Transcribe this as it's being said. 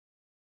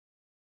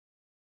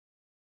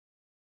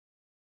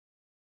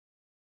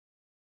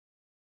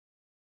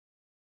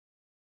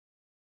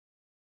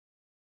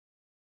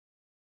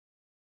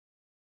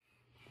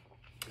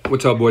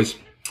What's up, boys?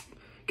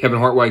 Kevin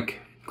Hartwijk,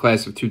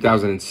 class of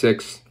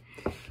 2006.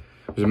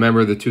 Was a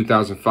member of the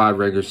 2005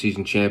 regular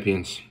season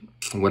champions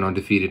and went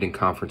undefeated in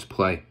conference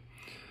play.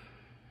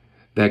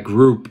 That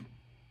group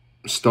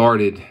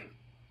started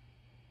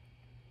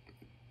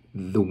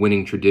the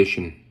winning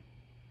tradition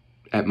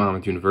at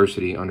Monmouth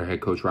University under head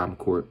coach Rob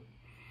McCourt.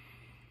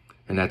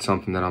 And that's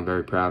something that I'm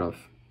very proud of.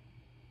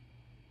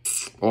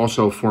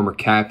 Also, former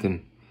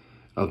captain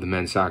of the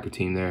men's soccer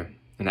team there,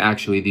 and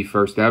actually the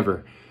first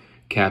ever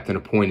captain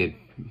appointed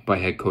by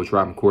head coach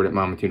Rob McCourt at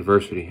Monmouth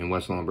University in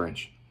West Long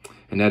Branch.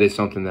 And that is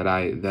something that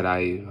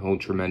I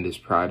hold tremendous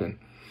pride in.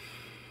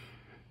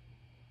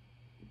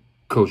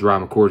 Coach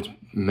Rob McCourt's a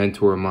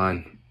mentor of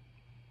mine,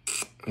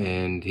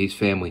 and he's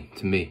family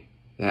to me,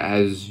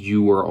 as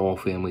you are all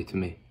family to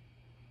me.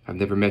 I've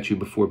never met you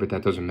before, but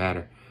that doesn't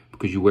matter,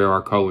 because you wear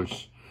our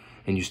colors,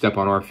 and you step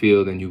on our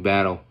field, and you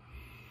battle,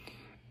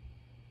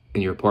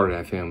 and you're a part of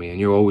that family,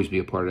 and you'll always be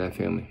a part of that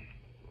family.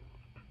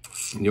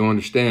 And you'll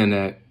understand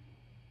that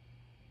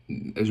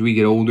as we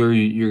get older,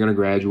 you're going to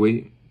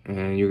graduate,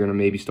 and you're going to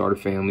maybe start a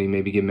family,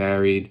 maybe get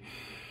married,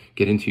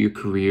 get into your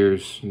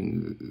careers,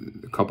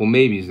 a couple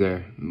maybes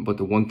there. But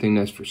the one thing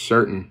that's for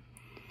certain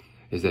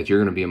is that you're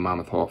going to be a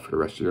Monmouth Hawk for the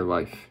rest of your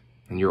life,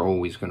 and you're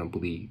always going to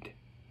bleed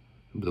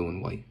blue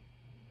and white.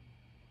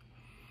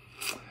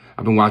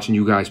 I've been watching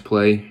you guys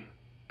play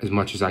as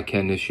much as I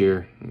can this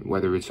year,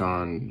 whether it's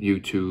on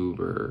YouTube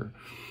or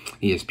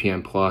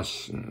ESPN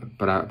Plus,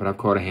 but I've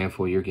caught a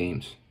handful of your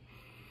games.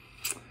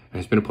 And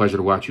it's been a pleasure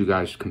to watch you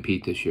guys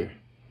compete this year.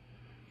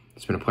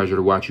 It's been a pleasure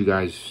to watch you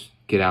guys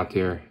get out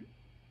there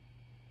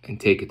and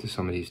take it to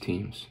some of these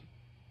teams.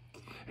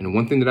 And the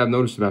one thing that I've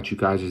noticed about you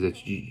guys is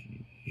that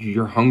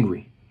you're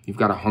hungry. You've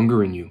got a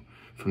hunger in you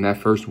from that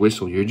first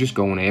whistle. You're just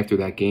going after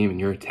that game, and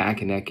you're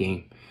attacking that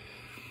game.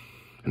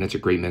 And that's a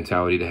great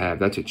mentality to have.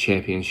 That's a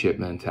championship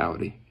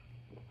mentality.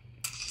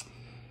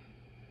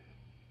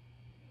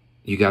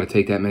 You got to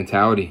take that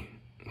mentality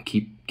and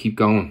keep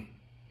going.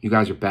 You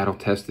guys are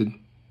battle-tested.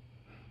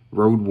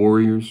 Road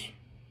warriors.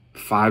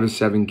 5 of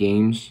 7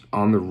 games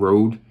on the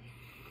road.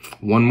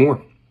 One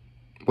more.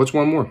 What's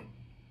one more?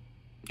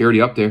 You're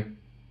already up there.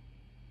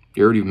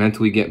 You're already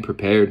mentally getting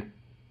prepared.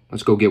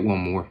 Let's go get one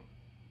more.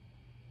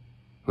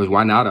 Because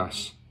why not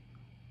us?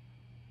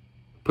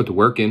 Put the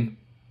work in.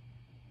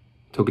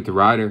 Took it to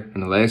Ryder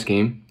in the last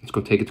game. Let's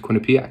go take it to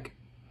Quinnipiac.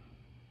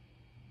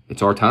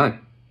 It's our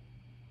time.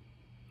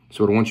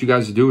 So what I want you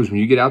guys to do is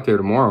when you get out there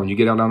tomorrow, when you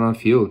get out on the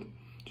field,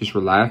 just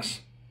relax.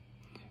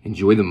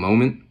 Enjoy the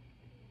moment.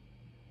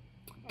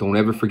 Don't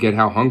ever forget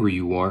how hungry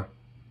you are.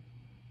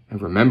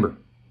 And remember,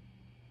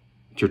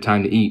 it's your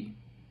time to eat.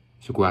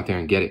 So go out there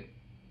and get it.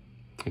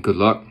 And good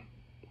luck.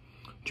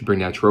 To bring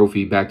that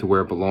trophy back to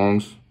where it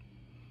belongs.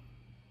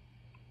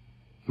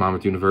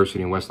 Monmouth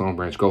University in West Long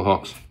Branch. Go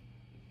Hawks.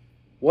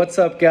 What's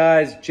up,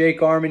 guys? Jake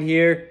Arman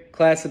here,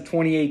 class of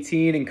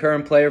 2018 and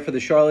current player for the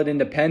Charlotte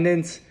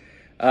Independents.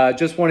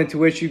 Just wanted to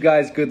wish you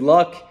guys good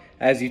luck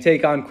as you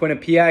take on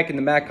Quinnipiac in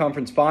the MAC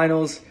Conference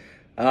Finals.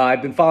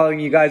 I've been following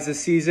you guys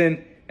this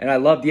season, and I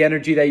love the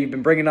energy that you've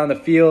been bringing on the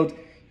field.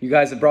 You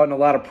guys have brought in a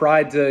lot of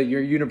pride to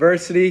your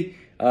university,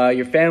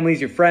 your families,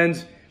 your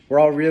friends. We're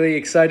all really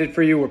excited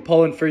for you. We're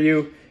pulling for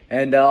you,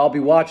 and I'll be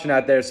watching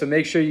out there. So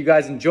make sure you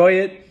guys enjoy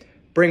it,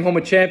 bring home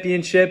a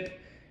championship,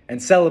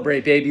 and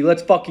celebrate, baby.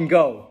 Let's fucking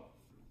go.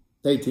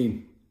 Hey,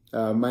 team.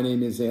 My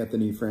name is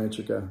Anthony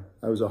Franchica.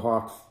 I was a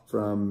Hawk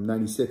from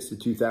 96 to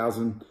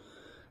 2000.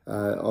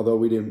 Although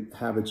we didn't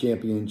have a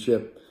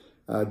championship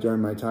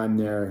during my time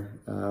there,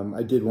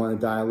 I did want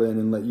to dial in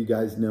and let you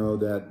guys know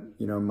that,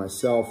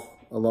 myself,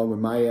 along with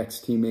my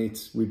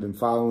ex-teammates, we've been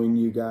following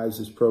you guys.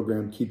 This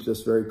program keeps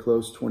us very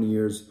close 20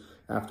 years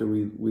after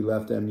we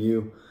left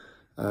MU.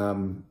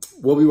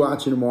 We'll be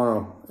watching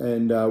tomorrow,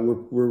 and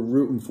we're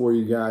rooting for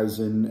you guys,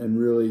 and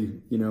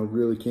really,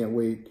 really can't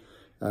wait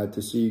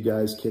to see you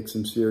guys kick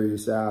some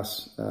serious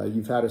ass.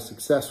 You've had a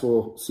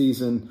successful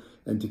season,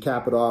 and to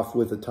cap it off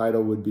with a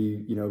title would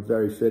be,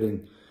 very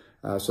fitting.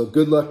 So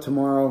good luck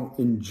tomorrow.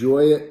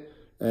 Enjoy it,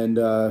 and,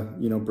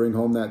 bring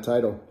home that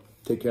title.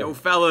 Take care. Yo,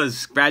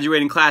 fellas,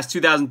 graduating class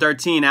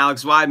 2013,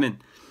 Alex Weidman.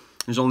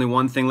 There's only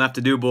one thing left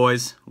to do,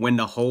 boys. Win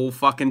the whole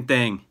fucking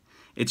thing.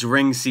 It's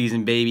ring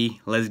season, baby.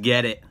 Let's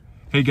get it.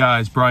 Hey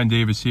guys, Brian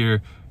Davis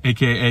here,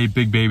 a.k.a.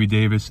 Big Baby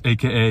Davis,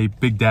 a.k.a.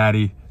 Big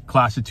Daddy,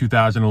 class of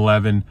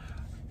 2011,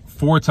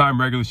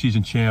 4-time regular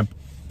season champ,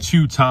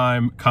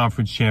 2-time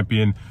conference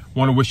champion.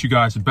 Want to wish you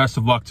guys the best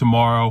of luck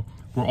tomorrow.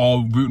 We're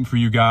all rooting for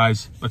you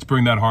guys. Let's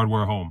bring that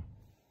hardware home.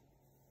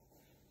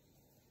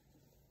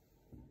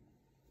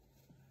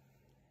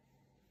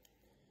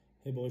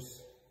 Hey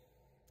boys,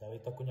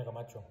 David Acuña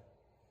Camacho,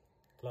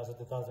 class of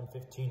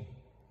 2015,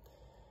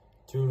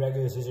 2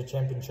 regular season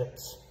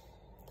championships,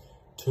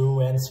 2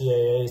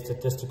 NCAA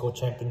statistical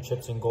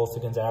championships in goals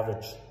against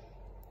average,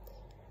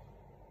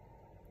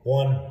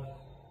 1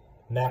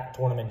 MAC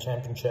tournament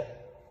championship,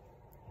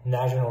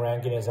 national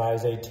ranking as high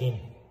as 18.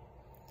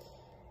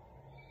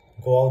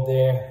 Go out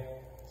there,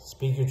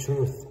 speak your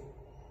truth,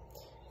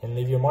 and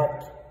leave your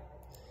mark,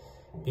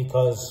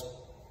 because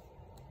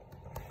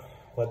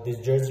what this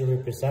jersey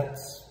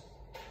represents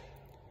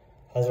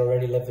has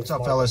already left its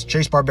mark. What's up, fellas?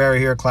 Chase Barbera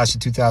here, class of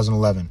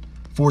 2011.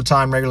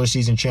 Four-time regular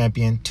season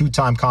champion,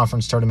 two-time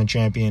conference tournament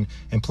champion,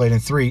 and played in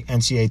 3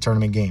 NCAA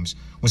tournament games.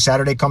 When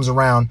Saturday comes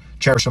around,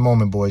 cherish the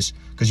moment, boys,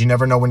 because you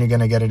never know when you're going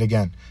to get it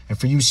again. And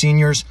for you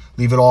seniors,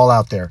 leave it all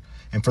out there.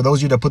 And for those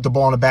of you that put the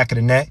ball in the back of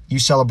the net, you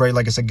celebrate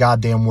like it's a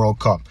goddamn World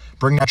Cup.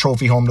 Bring that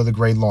trophy home to the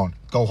Great Lawn.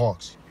 Go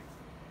Hawks.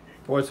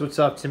 Boys, what's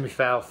up? Timmy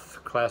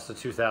Fouth, class of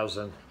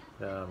 2000.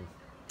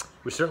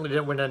 We certainly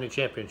didn't win any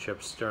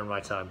championships during my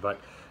time, but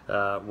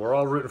we're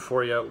all rooting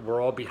for you. We're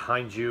all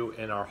behind you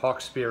in our Hawk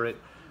spirit,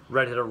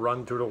 ready to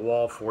run through the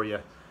wall for you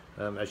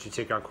as you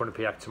take on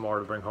Quinnipiac tomorrow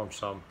to bring home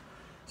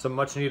some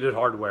much-needed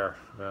hardware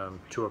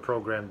to a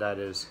program that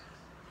is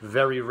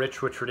very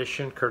rich with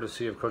tradition,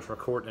 courtesy of Coach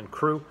McCourt and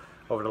crew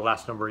over the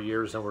last number of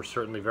years, and we're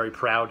certainly very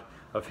proud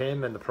of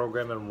him and the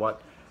program and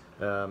what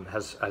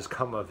has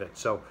come of it.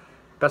 So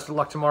best of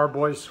luck tomorrow,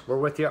 boys. We're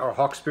with you. Our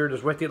Hawk spirit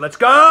is with you. Let's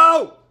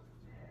go!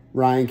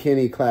 Ryan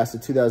Kinney, class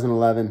of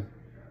 2011.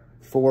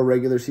 4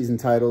 regular season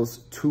titles,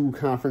 2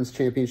 conference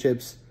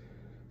championships.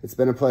 It's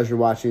been a pleasure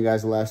watching you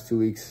guys the last 2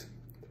 weeks.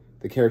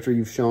 The character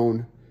you've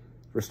shown,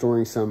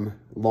 restoring some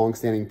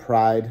long-standing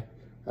pride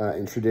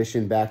and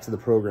tradition back to the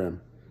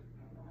program.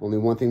 Only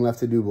one thing left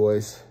to do,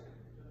 boys.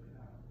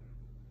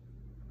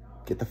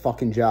 Get the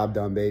fucking job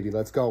done, baby.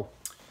 Let's go.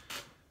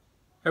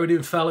 How we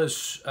doing,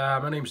 fellas?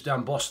 My name's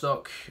Dan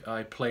Bostock.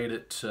 I played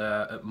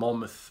at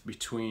Monmouth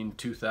between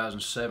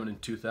 2007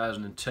 and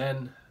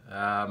 2010.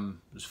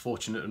 Was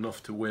fortunate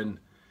enough to win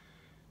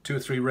 2 or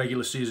 3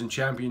 regular season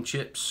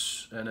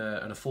championships and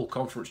a full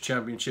conference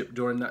championship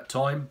during that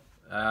time.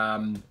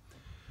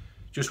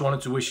 Just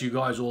wanted to wish you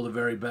guys all the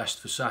very best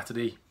for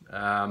Saturday.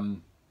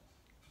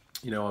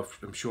 You know,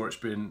 I'm sure it's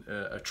been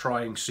a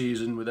trying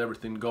season with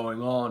everything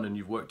going on, and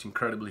you've worked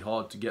incredibly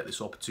hard to get this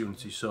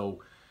opportunity,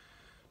 so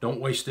don't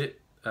waste it.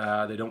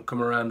 They don't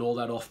come around all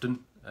that often.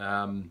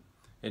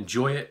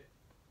 Enjoy it,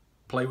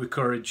 play with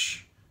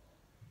courage,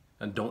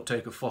 and don't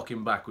take a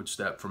fucking backward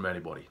step from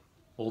anybody.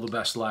 All the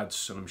best,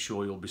 lads, and I'm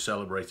sure you'll be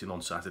celebrating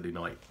on Saturday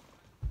night.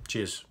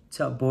 Cheers. What's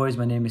up, boys?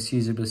 My name is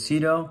Cesar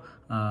Basido.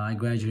 I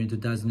graduated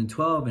in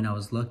 2012, and I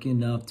was lucky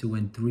enough to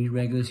win 3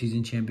 regular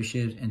season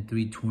championships and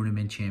 3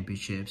 tournament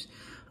championships.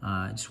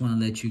 I just want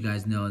to let you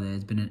guys know that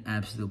it's been an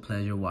absolute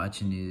pleasure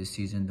watching you this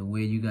season. The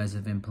way you guys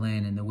have been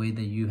playing and the way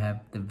that you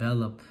have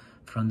developed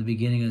from the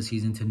beginning of the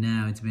season to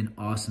now, it's been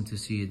awesome to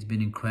see. It's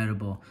been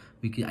incredible.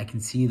 I can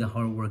see the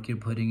hard work you're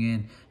putting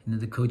in and that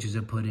the coaches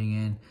are putting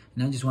in.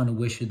 And I just want to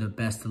wish you the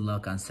best of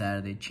luck on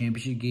Saturday.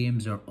 Championship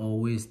games are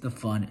always the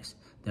funnest.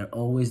 They're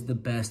always the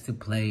best to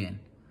play in.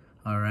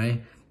 All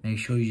right? Make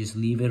sure you just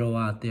leave it all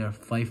out there.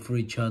 Fight for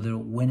each other.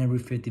 Win every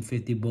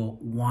 50-50 ball.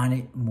 Want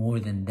it more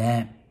than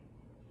that.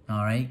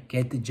 All right?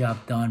 Get the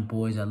job done,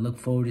 boys. I look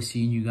forward to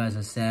seeing you guys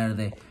on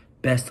Saturday.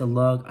 Best of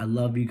luck. I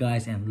love you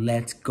guys. And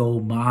let's go,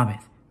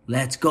 Monmouth.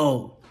 Let's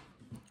go.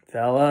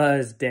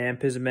 Fellas, Dan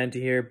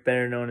Pizzamenti here,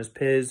 better known as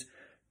Piz.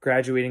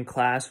 Graduating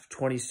class of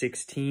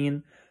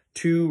 2016.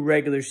 2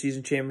 regular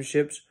season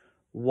championships.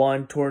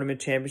 1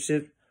 tournament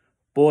championship.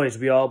 Boys,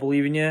 we all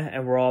believe in you,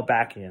 and we're all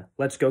backing you.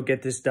 Let's go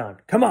get this done.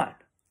 Come on.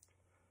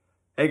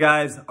 Hey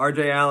guys,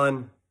 RJ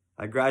Allen.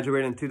 I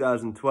graduated in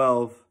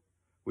 2012.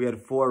 We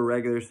had 4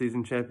 regular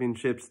season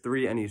championships,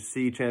 3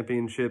 NEC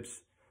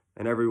championships,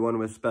 and every one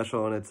was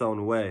special in its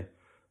own way.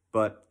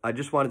 But I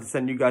just wanted to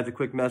send you guys a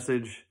quick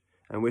message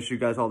and wish you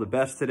guys all the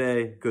best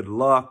today. Good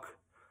luck.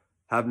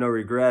 Have no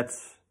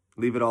regrets.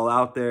 Leave it all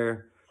out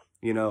there.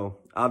 You know,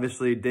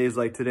 obviously days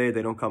like today,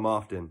 they don't come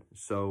often.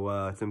 So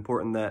it's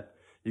important that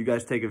you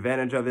guys take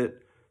advantage of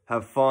it,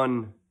 have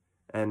fun,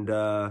 and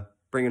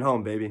bring it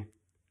home, baby.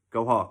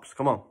 Go Hawks.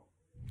 Come on.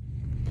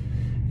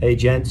 Hey,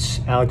 gents.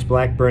 Alex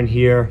Blackburn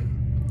here.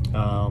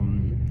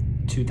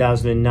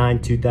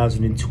 2009,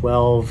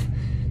 2012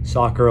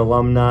 soccer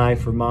alumni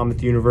for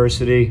Monmouth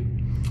University.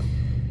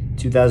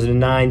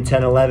 2009,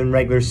 10, 11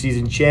 regular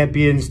season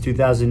champions.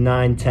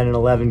 2009, 10, and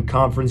 11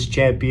 conference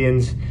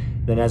champions.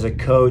 Then as a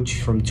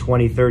coach from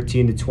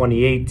 2013 to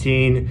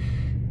 2018,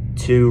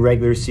 2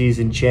 regular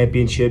season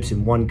championships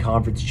and 1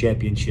 conference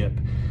championship.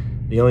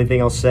 The only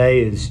thing I'll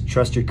say is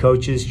trust your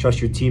coaches,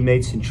 trust your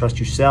teammates, and trust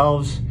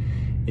yourselves.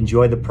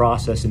 Enjoy the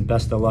process, and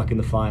best of luck in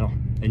the final.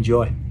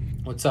 Enjoy.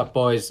 What's up,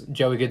 boys?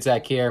 Joey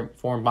Goodzak here,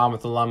 former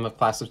Monmouth alum of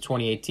class of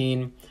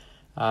 2018.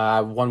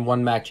 Won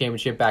 1 MAC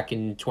championship back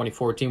in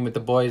 2014 with the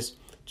boys.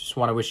 Just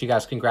want to wish you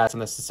guys congrats on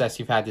the success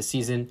you've had this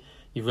season.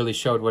 You've really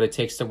showed what it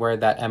takes to wear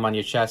that M on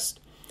your chest.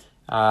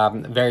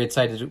 Very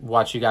excited to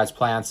watch you guys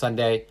play on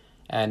Sunday.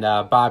 And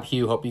Bob,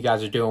 Hugh, hope you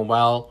guys are doing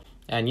well.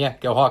 And yeah,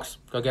 go Hawks.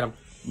 Go get them.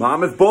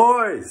 Monmouth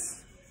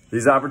boys!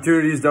 These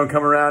opportunities don't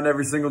come around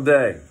every single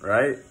day,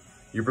 right?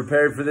 You're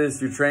prepared for this,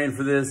 you're trained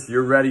for this,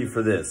 you're ready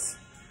for this.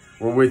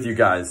 We're with you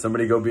guys.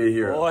 Somebody go be a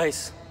hero.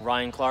 Boys,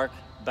 Ryan Clark,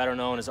 better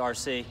known as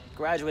RC,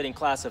 graduating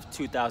class of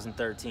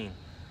 2013.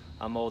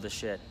 I'm old as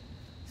shit.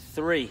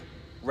 3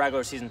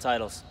 regular season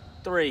titles,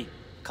 3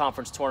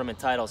 conference tournament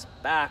titles,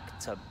 back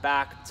to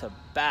back to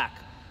back.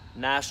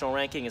 National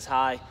ranking as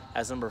high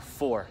as number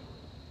 4.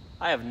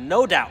 I have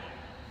no doubt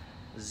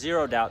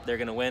Zero doubt they're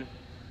gonna win.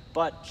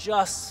 But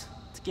just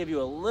to give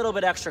you a little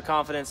bit extra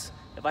confidence,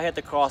 if I hit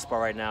the crossbar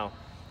right now,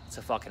 it's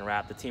a fucking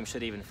wrap. The team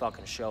should even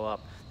fucking show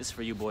up. This is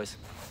for you boys.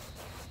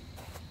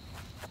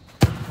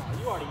 Oh,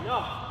 you already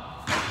know.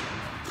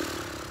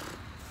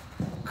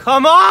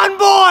 Come on,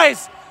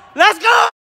 boys! Let's go!